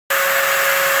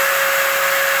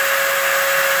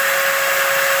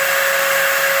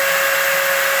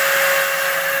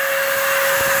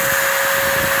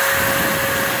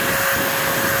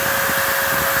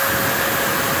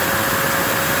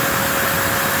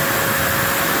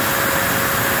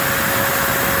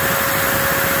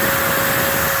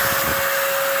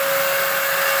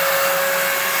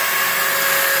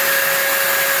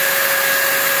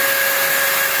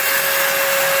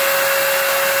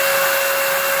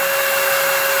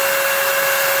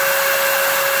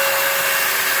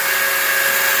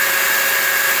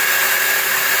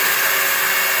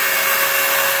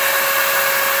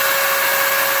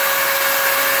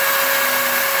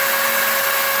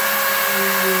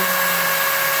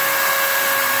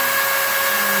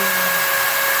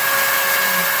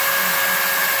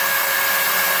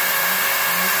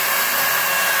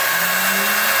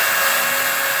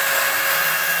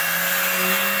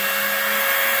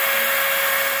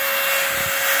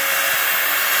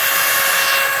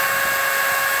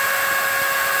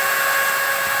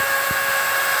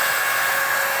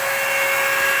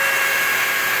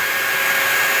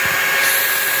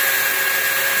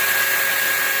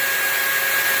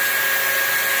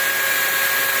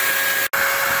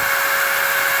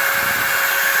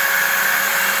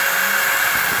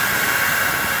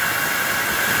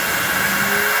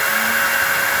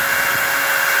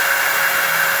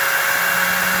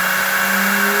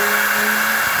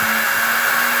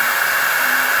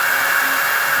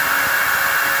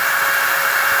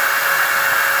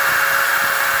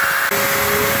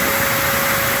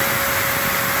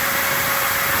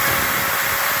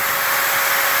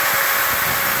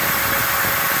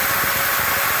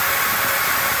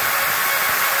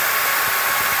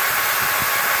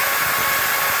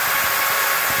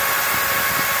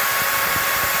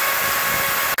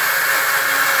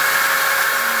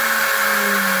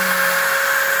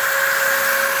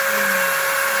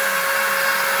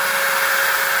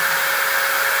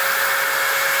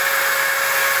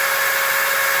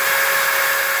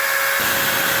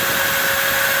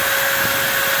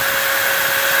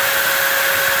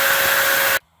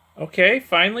Okay,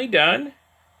 finally done.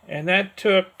 And that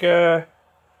took 2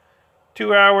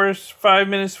 hours, 5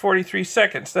 minutes, 43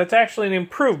 seconds. That's actually an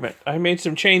improvement. I made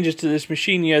some changes to this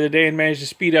machine the other day and managed to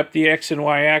speed up the X and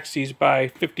Y axes by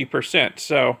 50%.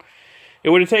 So it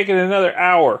would have taken another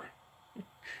hour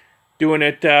doing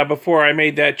it before I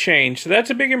made that change. So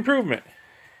that's a big improvement.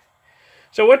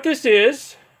 So what this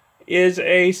is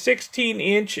a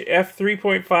 16-inch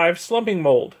f3.5 slumping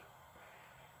mold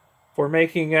for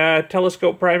making a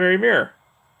telescope primary mirror.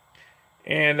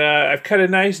 And I've cut a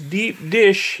nice deep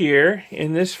dish here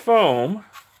in this foam,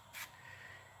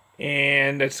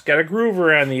 and it's got a groove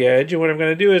around the edge. And what I'm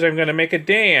going to do is I'm going to make a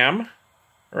dam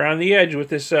around the edge with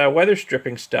this weather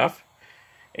stripping stuff,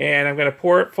 and I'm going to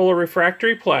pour it full of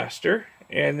refractory plaster.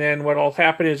 And then what will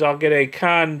happen is I'll get a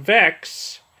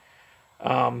convex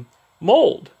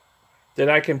mold that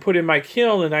I can put in my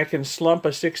kiln, and I can slump a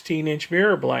 16-inch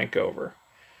mirror blank over,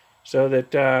 so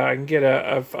that I can get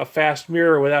a fast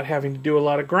mirror without having to do a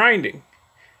lot of grinding.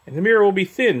 And the mirror will be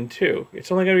thin too.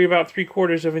 It's only going to be about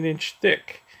 3/4 of an inch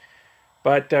thick.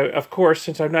 But of course,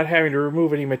 since I'm not having to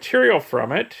remove any material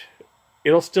from it,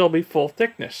 it'll still be full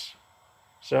thickness.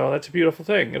 So that's a beautiful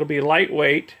thing. It'll be a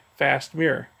lightweight, fast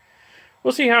mirror.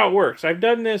 We'll see how it works. I've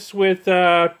done this with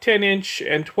 10-inch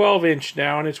and 12-inch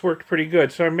now, and it's worked pretty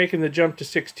good. So I'm making the jump to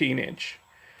 16-inch.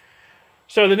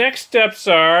 So the next steps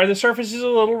are, the surface is a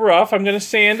little rough. I'm going to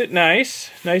sand it nice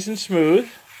and smooth.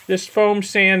 This foam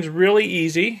sands really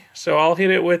easy, so I'll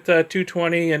hit it with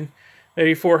 220 and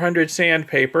maybe 400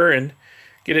 sandpaper and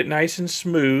get it nice and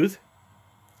smooth.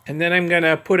 And then I'm going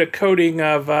to put a coating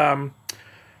of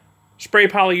spray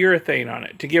polyurethane on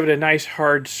it to give it a nice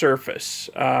hard surface.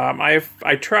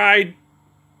 I tried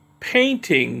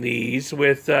painting these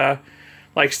with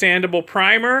like sandable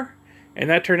primer, and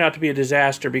that turned out to be a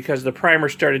disaster because the primer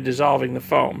started dissolving the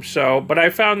foam. But I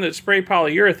found that spray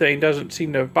polyurethane doesn't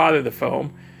seem to bother the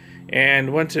foam,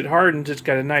 and once it hardens, it's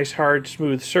got a nice hard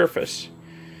smooth surface.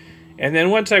 And then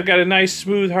once I've got a nice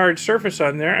smooth hard surface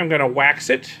on there, I'm going to wax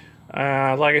it.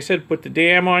 Like I said, put the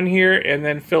dam on here and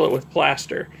then fill it with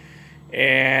plaster.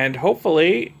 And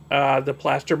hopefully the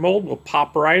plaster mold will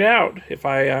pop right out if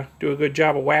I do a good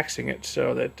job of waxing it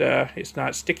so that it's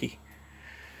not sticky.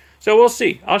 So we'll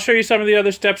see. I'll show you some of the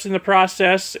other steps in the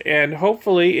process, and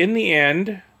hopefully in the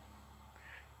end,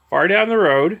 far down the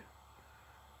road,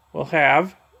 we'll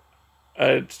have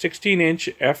a 16-inch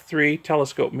f3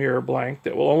 telescope mirror blank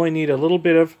that will only need a little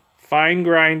bit of fine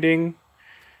grinding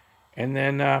and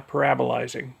then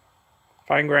parabolizing.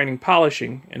 Fine grinding,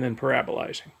 polishing, and then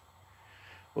parabolizing.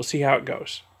 We'll see how it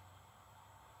goes.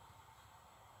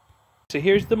 So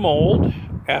here's the mold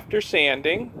after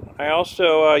sanding. I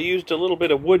also used a little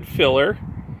bit of wood filler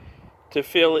to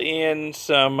fill in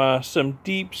some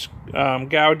deep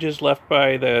gouges left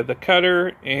by the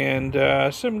cutter, and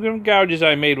some gouges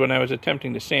I made when I was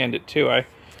attempting to sand it too. I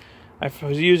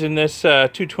was using this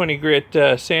 220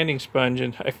 grit sanding sponge,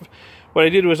 and what I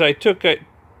did was I took it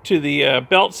to the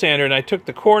belt sander and I took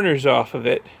the corners off of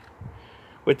it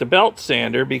with the belt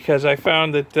sander, because I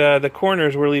found that the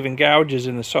corners were leaving gouges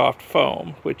in the soft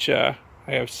foam, which I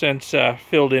have since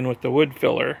filled in with the wood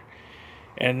filler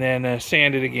and then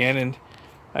sanded again. And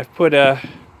I've put a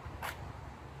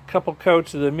couple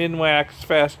coats of the Minwax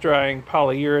fast drying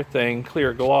polyurethane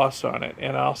clear gloss on it,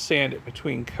 and I'll sand it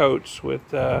between coats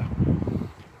with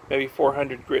maybe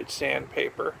 400 grit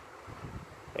sandpaper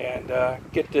and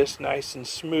get this nice and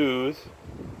smooth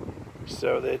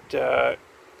so that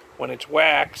when it's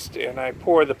waxed and I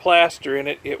pour the plaster in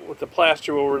it, the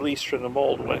plaster will release from the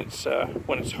mold when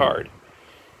it's hard.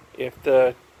 If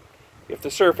the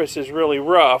surface is really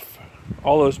rough,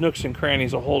 all those nooks and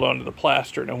crannies will hold onto the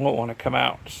plaster and it won't want to come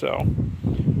out. So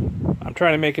I'm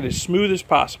trying to make it as smooth as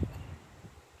possible.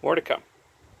 More to come.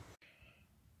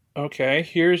 Okay,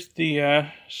 here's the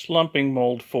slumping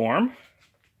mold form.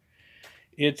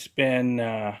 It's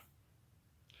been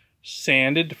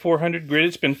sanded to 400 grit.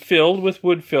 It's been filled with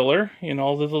wood filler in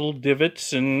all the little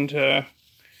divots and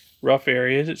rough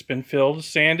areas. It's been filled,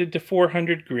 sanded to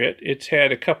 400 grit. It's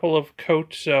had a couple of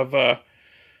coats of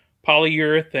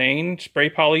polyurethane,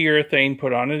 spray polyurethane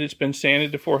put on it. It's been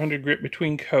sanded to 400 grit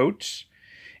between coats,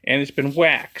 and it's been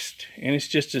waxed, and it's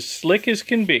just as slick as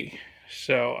can be.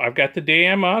 So I've got the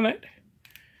dam on it.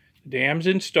 The dam's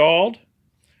installed.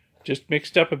 Just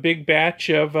mixed up a big batch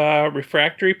of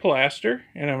refractory plaster,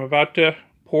 and I'm about to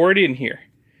pour it in here.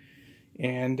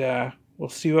 And we'll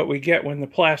see what we get when the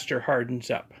plaster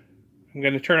hardens up. I'm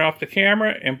going to turn off the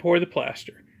camera and pour the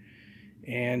plaster.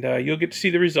 And you'll get to see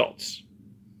the results.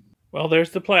 Well, there's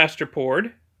the plaster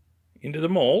poured into the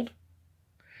mold.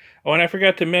 Oh, and I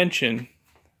forgot to mention,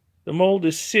 the mold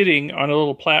is sitting on a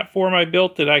little platform I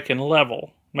built that I can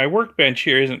level. My workbench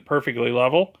here isn't perfectly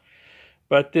level,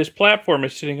 but this platform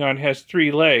it's sitting on has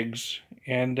 3 legs,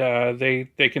 and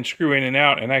they can screw in and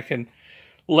out, and I can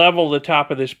level the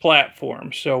top of this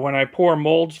platform. So when I pour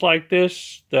molds like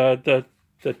this, the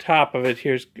top of it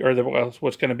here's, or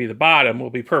what's going to be the bottom, will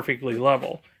be perfectly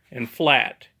level and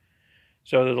flat.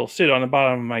 So that it'll sit on the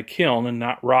bottom of my kiln and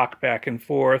not rock back and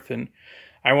forth, and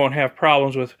I won't have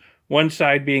problems with one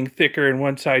side being thicker and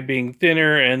one side being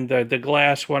thinner, and the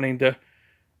glass wanting to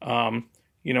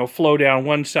flow down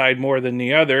one side more than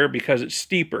the other because it's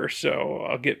steeper. So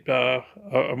I'll get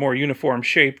a more uniform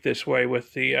shape this way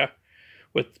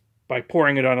by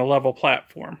pouring it on a level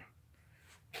platform.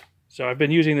 So I've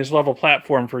been using this level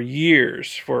platform for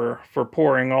years for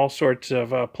pouring all sorts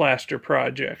of plaster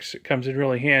projects. It comes in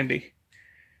really handy.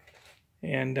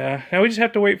 And now we just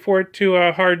have to wait for it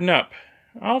to harden up.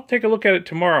 I'll take a look at it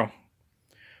tomorrow.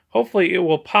 Hopefully it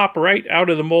will pop right out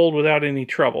of the mold without any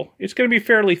trouble. It's going to be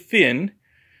fairly thin,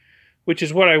 which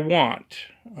is what I want.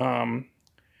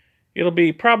 It'll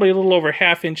be probably a little over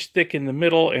 1/2 inch thick in the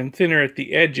middle and thinner at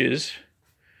the edges.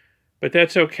 But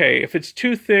that's okay. If it's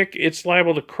too thick, it's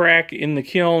liable to crack in the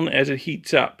kiln as it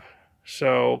heats up.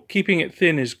 So keeping it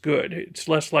thin is good. It's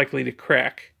less likely to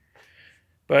crack.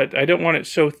 But I don't want it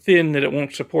so thin that it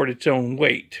won't support its own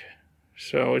weight.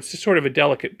 So it's just sort of a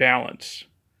delicate balance.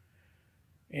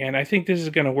 And I think this is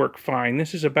going to work fine.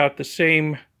 This is about the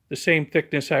same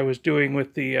thickness I was doing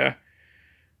with the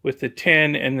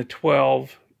 10 and the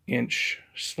 12-inch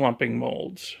slumping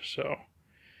molds. So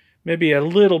maybe a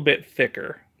little bit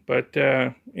thicker, but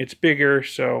it's bigger,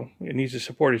 so it needs to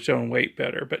support its own weight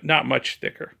better, but not much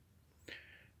thicker.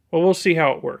 Well, we'll see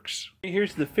how it works.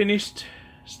 Here's the finished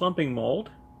slumping mold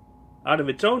out of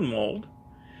its own mold.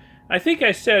 I think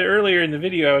I said earlier in the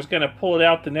video I was going to pull it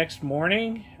out the next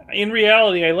morning. In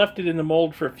reality, I left it in the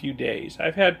mold for a few days.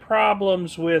 I've had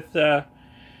problems with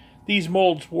these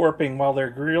molds warping while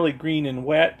they're really green and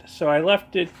wet, so I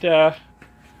left it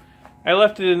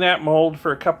in that mold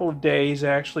for a couple of days,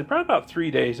 actually. Probably about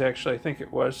 3 days, actually, I think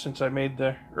it was, since I made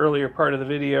the earlier part of the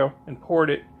video and poured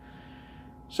it.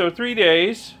 So 3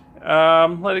 days.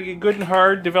 Let it get good and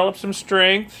hard, develop some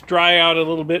strength, dry out a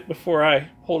little bit before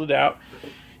I pulled it out.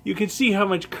 You can see how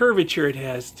much curvature it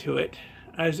has to it.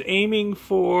 I was aiming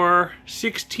for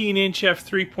 16-inch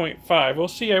f3.5. We'll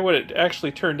see what it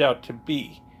actually turned out to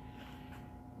be.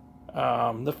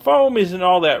 The foam isn't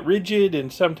all that rigid,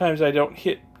 and sometimes I don't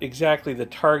hit exactly the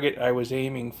target I was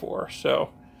aiming for. So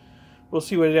we'll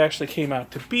see what it actually came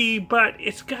out to be, but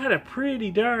it's got a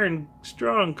pretty darn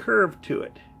strong curve to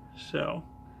it. So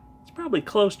it's probably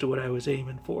close to what I was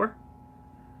aiming for.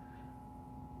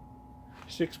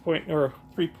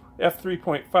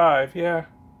 f3.5, yeah.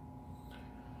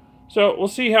 So we'll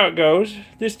see how it goes.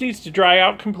 This needs to dry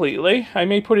out completely. I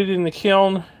may put it in the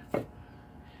kiln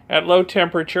at low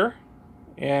temperature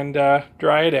and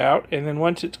dry it out. And then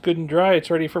once it's good and dry,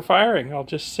 it's ready for firing. I'll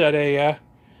just set a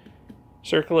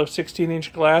circle of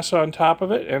 16-inch glass on top of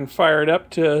it and fire it up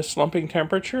to slumping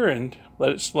temperature and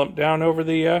let it slump down over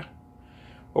the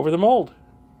mold.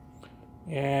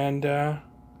 And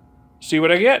see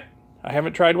what I get. I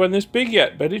haven't tried one this big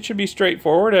yet, but it should be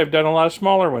straightforward. I've done a lot of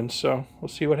smaller ones, so we'll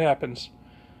see what happens.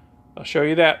 I'll show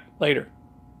you that later.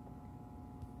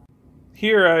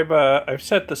 Here I've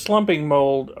set the slumping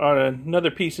mold on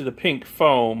another piece of the pink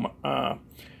foam.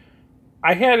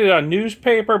 I had it on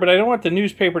newspaper, but I don't want the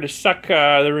newspaper to suck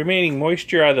the remaining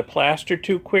moisture out of the plaster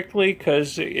too quickly,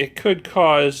 because it could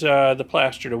cause the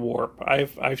plaster to warp.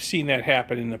 I've seen that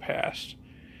happen in the past.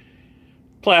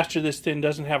 Plaster this thin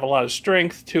doesn't have a lot of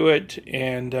strength to it,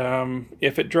 and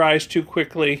if it dries too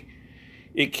quickly,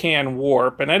 it can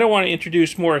warp. And I don't want to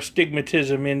introduce more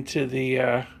astigmatism into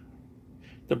the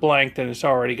blank than it's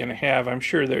already going to have. I'm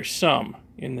sure there's some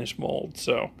in this mold,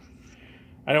 so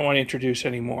I don't want to introduce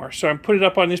any more. So I'm putting it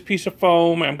up on this piece of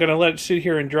foam. I'm going to let it sit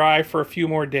here and dry for a few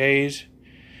more days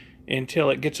until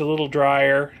it gets a little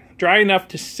drier. Dry enough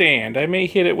to sand. I may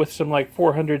hit it with some like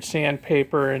 400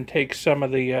 sandpaper and take some of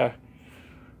the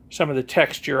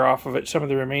texture off of it, some of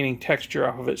the remaining texture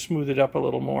off of it, smooth it up a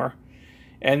little more.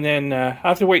 And then I'll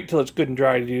have to wait until it's good and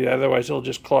dry to do that, otherwise it'll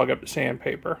just clog up the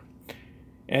sandpaper.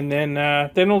 And then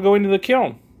it'll go into the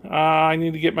kiln. I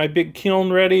need to get my big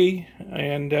kiln ready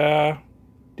and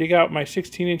dig out my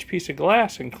 16-inch piece of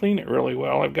glass and clean it really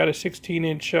well. I've got a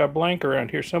 16-inch blank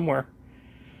around here somewhere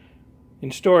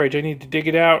in storage. I need to dig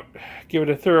it out, give it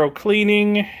a thorough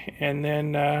cleaning, and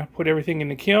then put everything in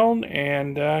the kiln,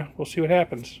 and we'll see what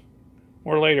happens.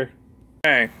 More later.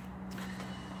 Okay,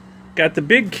 got the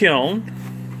big kiln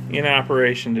in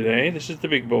operation today. This is the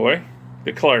big boy,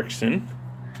 the Clarkson.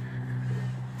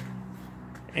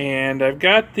 And I've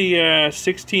got the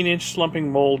 16-inch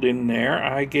slumping mold in there.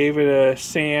 I gave it a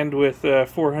sand with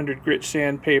 400 grit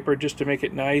sandpaper just to make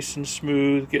it nice and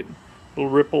smooth, get little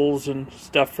ripples and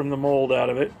stuff from the mold out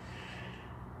of it.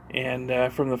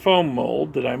 And from the foam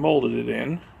mold that I molded it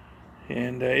in.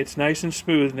 And it's nice and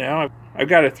smooth now. I've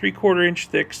got a 3/4 inch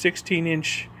thick,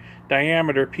 16-inch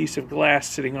diameter piece of glass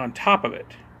sitting on top of it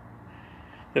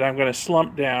that I'm going to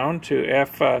slump down to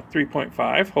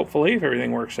F3.5, hopefully, if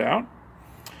everything works out.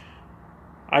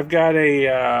 I've got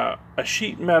a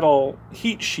sheet metal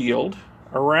heat shield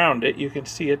around it. You can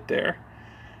see it there.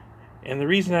 And the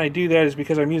reason I do that is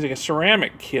because I'm using a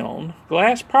ceramic kiln.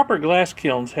 Proper glass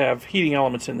kilns have heating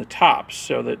elements in the tops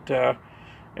so that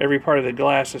every part of the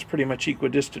glass is pretty much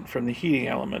equidistant from the heating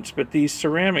elements. But these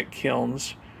ceramic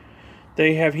kilns,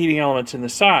 they have heating elements in the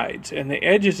sides, and the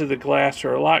edges of the glass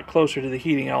are a lot closer to the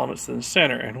heating elements than the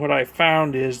center. And what I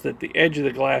found is that the edge of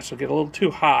the glass will get a little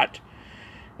too hot,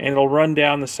 and it'll run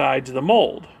down the sides of the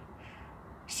mold.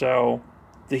 So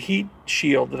the heat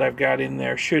shield that I've got in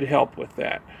there should help with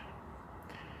that.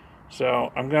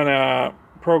 So I'm going to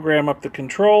program up the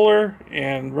controller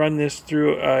and run this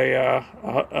through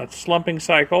a slumping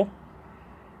cycle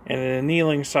and an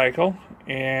annealing cycle,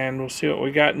 and we'll see what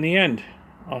we got in the end.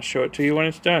 I'll show it to you when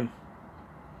it's done.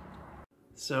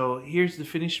 So here's the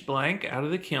finished blank out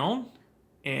of the kiln,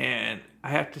 and I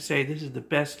have to say this is the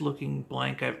best looking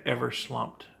blank I've ever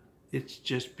slumped. It's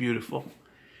just beautiful.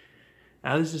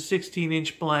 Now this is a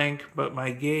 16-inch blank, but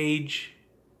my gauge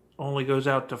only goes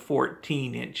out to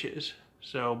 14 inches.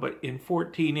 So, but in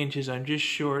 14 inches, I'm just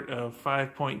short of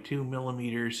 5.2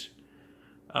 millimeters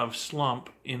of slump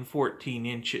in 14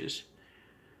 inches.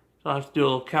 So I'll have to do a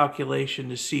little calculation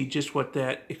to see just what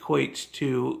that equates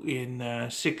to in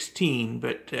 16,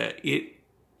 but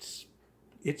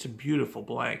it's a beautiful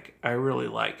blank. I really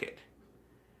like it.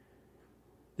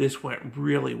 This went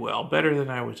really well, better than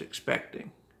I was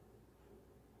expecting.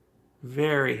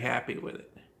 Very happy with it.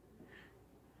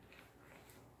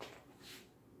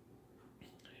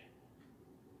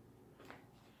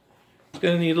 It's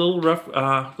going to need a little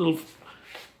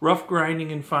rough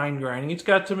grinding and fine grinding. It's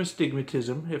got some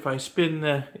astigmatism. If I spin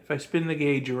the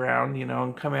gauge around, you know,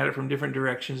 and come at it from different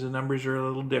directions, the numbers are a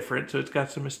little different. So it's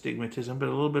got some astigmatism, but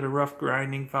a little bit of rough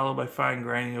grinding followed by fine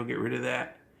grinding will get rid of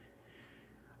that.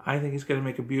 I think it's going to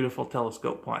make a beautiful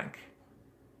telescope blank.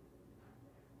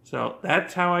 So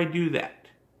that's how I do that.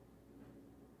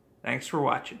 Thanks for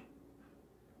watching.